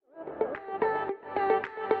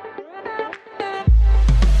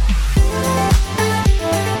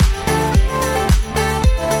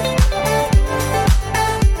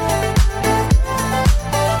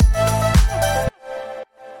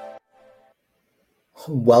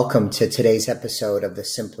Welcome to today's episode of the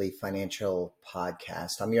Simply Financial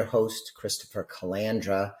Podcast. I'm your host, Christopher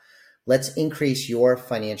Calandra. Let's increase your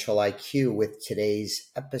financial IQ with today's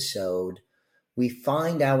episode. We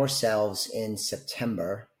find ourselves in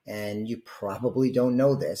September, and you probably don't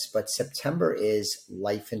know this, but September is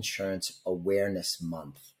Life Insurance Awareness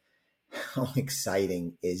Month. How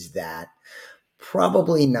exciting is that?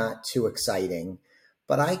 Probably not too exciting,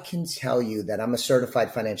 but I can tell you that I'm a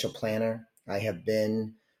certified financial planner. I have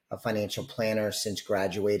been a financial planner since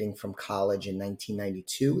graduating from college in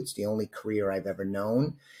 1992. It's the only career I've ever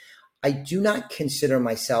known. I do not consider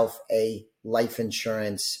myself a life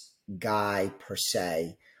insurance guy per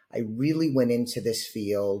se. I really went into this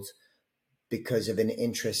field because of an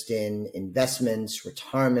interest in investments,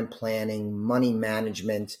 retirement planning, money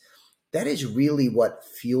management. That is really what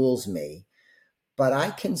fuels me. But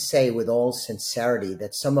I can say with all sincerity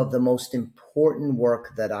that some of the most important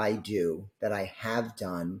work that I do, that I have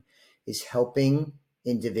done, is helping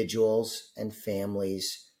individuals and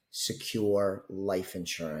families secure life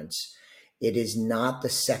insurance. It is not the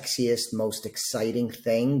sexiest, most exciting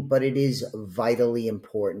thing, but it is vitally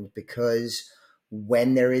important because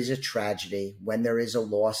when there is a tragedy, when there is a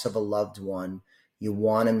loss of a loved one, you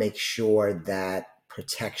want to make sure that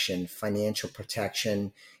protection, financial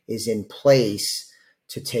protection, is in place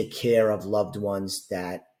to take care of loved ones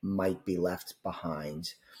that might be left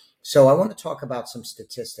behind. So I want to talk about some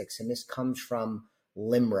statistics, and this comes from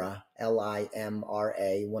LIMRA,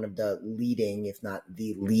 LIMRA, one of the leading, if not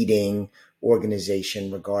the leading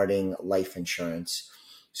organization regarding life insurance.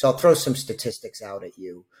 So I'll throw some statistics out at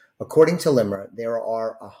you. According to LIMRA, there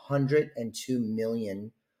are 102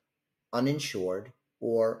 million uninsured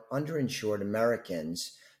or underinsured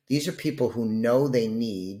Americans. These are people who know they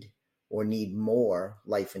need or need more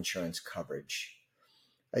life insurance coverage.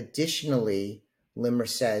 Additionally, LIMRA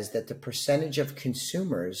says that the percentage of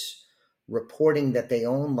consumers reporting that they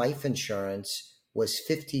own life insurance was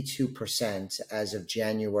 52% as of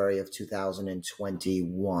January of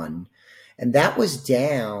 2021. And that was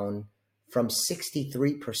down from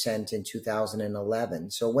 63% in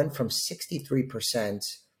 2011. So it went from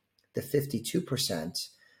 63% to 52%.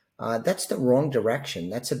 That's the wrong direction.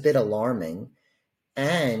 That's a bit alarming.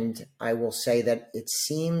 And I will say that it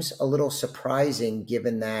seems a little surprising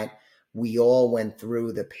given that we all went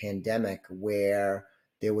through the pandemic where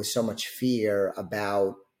there was so much fear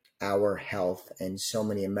about our health and so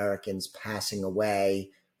many Americans passing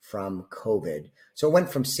away from COVID. So it went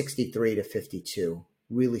from 63 to 52.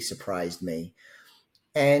 Really surprised me.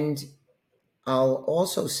 And I'll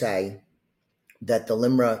also say that the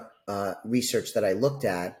LIMRA research that I looked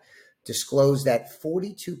at disclosed that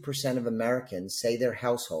 42% of Americans say their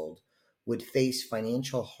household would face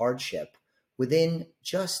financial hardship within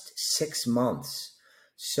just 6 months.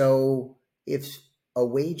 So if a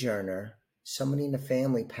wage earner, somebody in the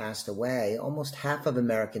family passed away, almost half of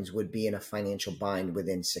Americans would be in a financial bind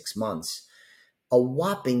within 6 months. A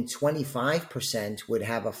whopping 25% would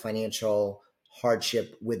have a financial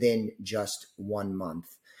hardship within just 1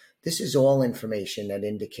 month. This is all information that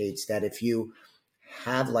indicates that if you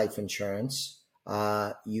have life insurance,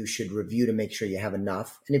 you should review to make sure you have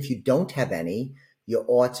enough. And if you don't have any, you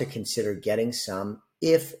ought to consider getting some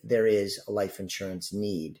if there is a life insurance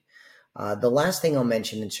need. The last thing I'll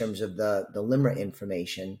mention in terms of the LIMRA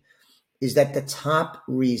information is that the top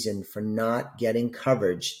reason for not getting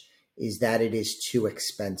coverage is that it is too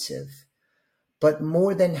expensive. But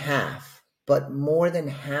more than half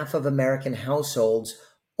of American households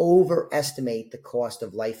overestimate the cost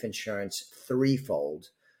of life insurance threefold.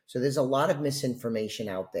 So there's a lot of misinformation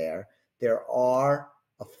out there. There are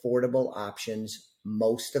affordable options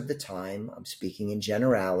most of the time. I'm speaking in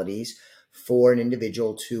generalities for an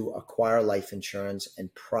individual to acquire life insurance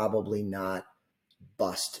and probably not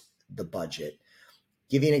bust the budget.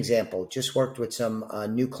 Give you an example. Just worked with some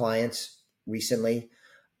new clients recently.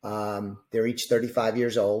 They're each 35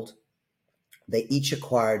 years old. They each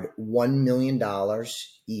acquired $1 million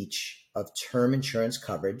each of term insurance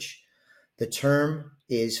coverage. The term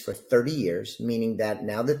is for 30 years, meaning that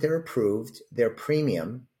now that they're approved, their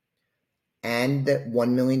premium and the $1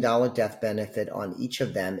 million death benefit on each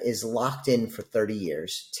of them is locked in for 30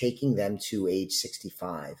 years, taking them to age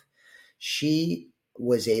 65. She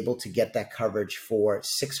was able to get that coverage for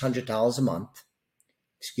 $600 a month.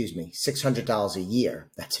 $600 a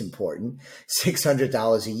year. That's important.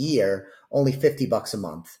 $600 a year, only $50 a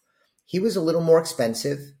month. He was a little more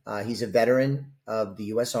expensive. He's a veteran of the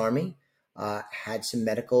U.S. Army, had some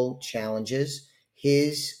medical challenges.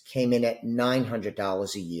 His came in at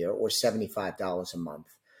 $900 a year or $75 a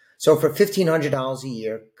month. So for $1,500 a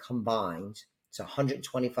year combined, it's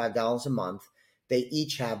 $125 a month. they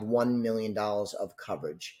each have $1 million of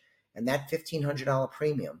coverage. And that $1,500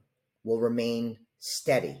 premium will remain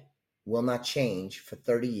steady, will not change for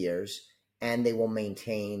 30 years, and they will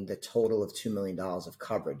maintain the total of $2 million of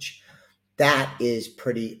coverage. That is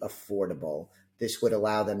pretty affordable. This would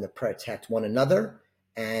allow them to protect one another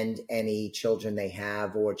and any children they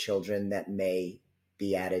have or children that may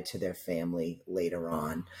be added to their family later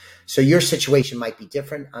on. So your situation might be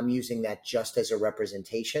different. I'm using that just as a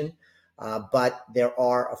representation, but there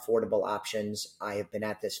are affordable options. I have been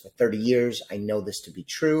at this for 30 years. I know this to be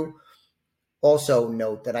true. Also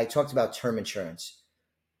note that I talked about term insurance.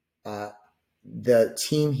 The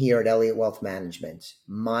team here at Elliott Wealth Management,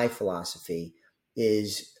 my philosophy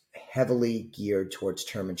is heavily geared towards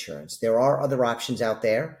term insurance. There are other options out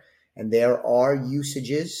there, and there are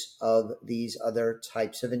usages of these other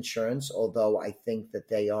types of insurance, although I think that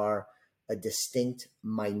they are a distinct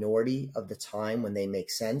minority of the time when they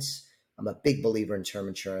make sense. I'm a big believer in term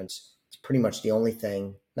insurance. It's pretty much the only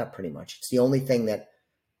thing, not pretty much, it's the only thing that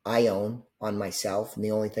I own on myself and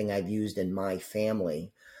the only thing I've used in my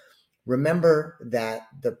family. Remember that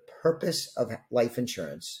the purpose of life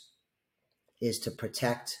insurance is to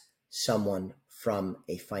protect someone from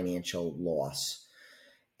a financial loss.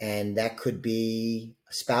 And that could be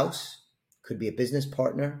a spouse, could be a business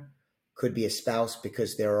partner, could be a spouse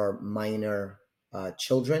because there are minor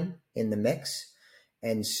children in the mix.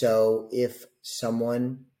 And so if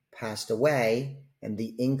someone passed away and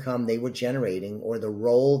the income they were generating or the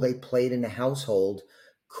role they played in the household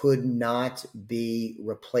could not be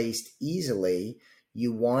replaced easily,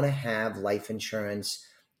 you want to have life insurance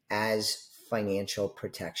as financial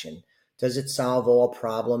protection. Does it solve all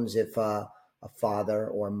problems if a father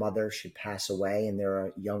or mother should pass away and there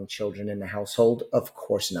are young children in the household? Of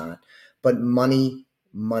course not. But money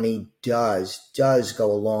does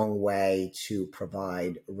go a long way to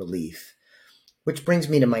provide relief. Which brings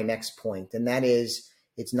me to my next point, and that is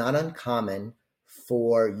it's not uncommon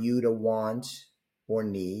for you to want or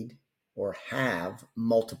need or have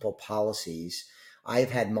multiple policies.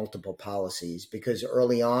 I've had multiple policies because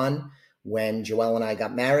early on, when Joelle and I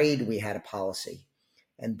got married, we had a policy.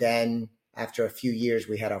 And then after a few years,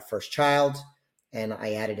 we had our first child and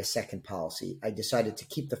I added a second policy. I decided to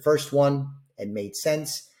keep the first one. It made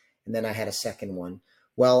sense. And then I had a second one.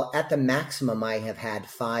 Well, at the maximum, I have had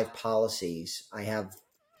 5 policies. I have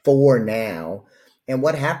 4 now. And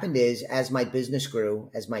what happened is, as my business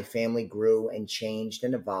grew, as my family grew and changed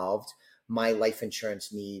and evolved, my life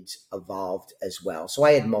insurance needs evolved as well. So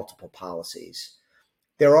I had multiple policies.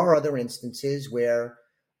 There are other instances where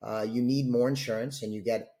you need more insurance and you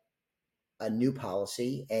get a new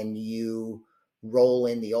policy and you roll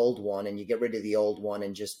in the old one and you get rid of the old one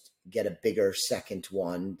and just get a bigger second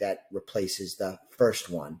one that replaces the first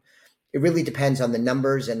one. It really depends on the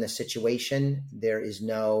numbers and the situation. There is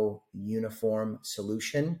no uniform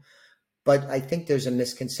solution, but I think there's a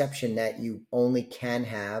misconception that you only can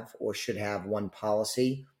have or should have one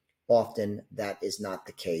policy. Often that is not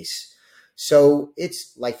the case. So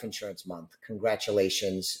it's Life Insurance Month.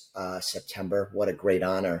 Congratulations, September. What a great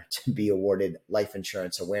honor to be awarded Life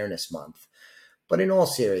Insurance Awareness Month. But in all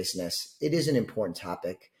seriousness, it is an important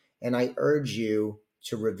topic, and I urge you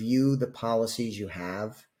to review the policies you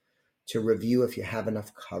have, to review if you have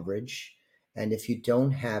enough coverage, and if you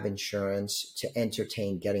don't have insurance, to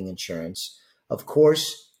entertain getting insurance. Of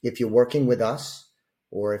course, if you're working with us,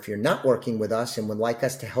 or if you're not working with us and would like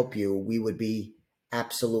us to help you, we would be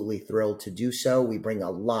absolutely thrilled to do so. We bring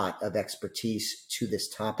a lot of expertise to this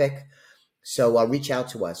topic. So reach out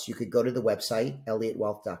to us. You could go to the website,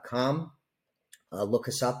 elliottwealth.com. Look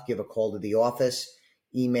us up, give a call to the office,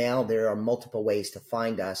 email. There are multiple ways to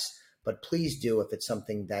find us, but please do if it's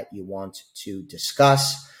something that you want to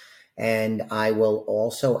discuss. And I will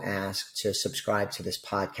also ask to subscribe to this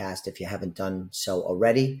podcast if you haven't done so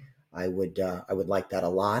already. I would like that a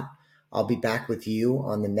lot. I'll be back with you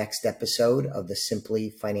on the next episode of the Simply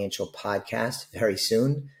Financial Podcast very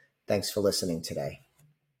soon. Thanks for listening today.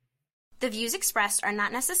 The views expressed are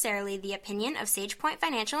not necessarily the opinion of SagePoint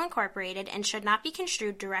Financial Incorporated and should not be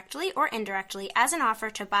construed directly or indirectly as an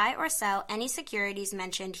offer to buy or sell any securities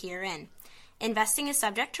mentioned herein. Investing is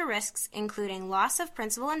subject to risks, including loss of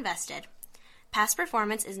principal invested. Past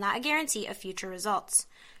performance is not a guarantee of future results.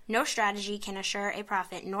 No strategy can assure a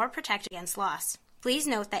profit nor protect against loss. Please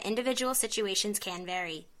note that individual situations can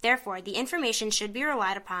vary. Therefore, the information should be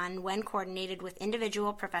relied upon when coordinated with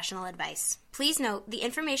individual professional advice. Please note, the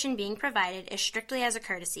information being provided is strictly as a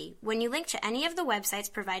courtesy. When you link to any of the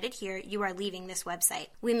websites provided here, you are leaving this website.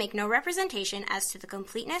 We make no representation as to the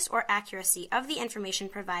completeness or accuracy of the information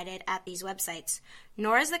provided at these websites,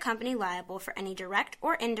 nor is the company liable for any direct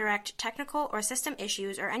or indirect technical or system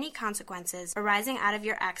issues or any consequences arising out of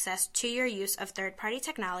your access to your use of third-party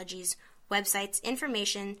technologies, websites,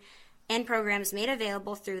 information, and programs made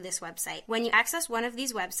available through this website. When you access one of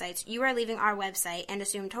these websites, you are leaving our website and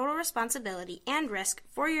assume total responsibility and risk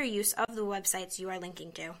for your use of the websites you are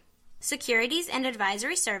linking to. Securities and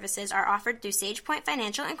advisory services are offered through SagePoint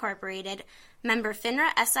Financial Incorporated, member FINRA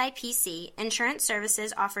SIPC. Insurance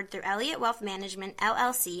services offered through Elliott Wealth Management,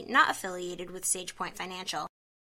 LLC, not affiliated with SagePoint Financial.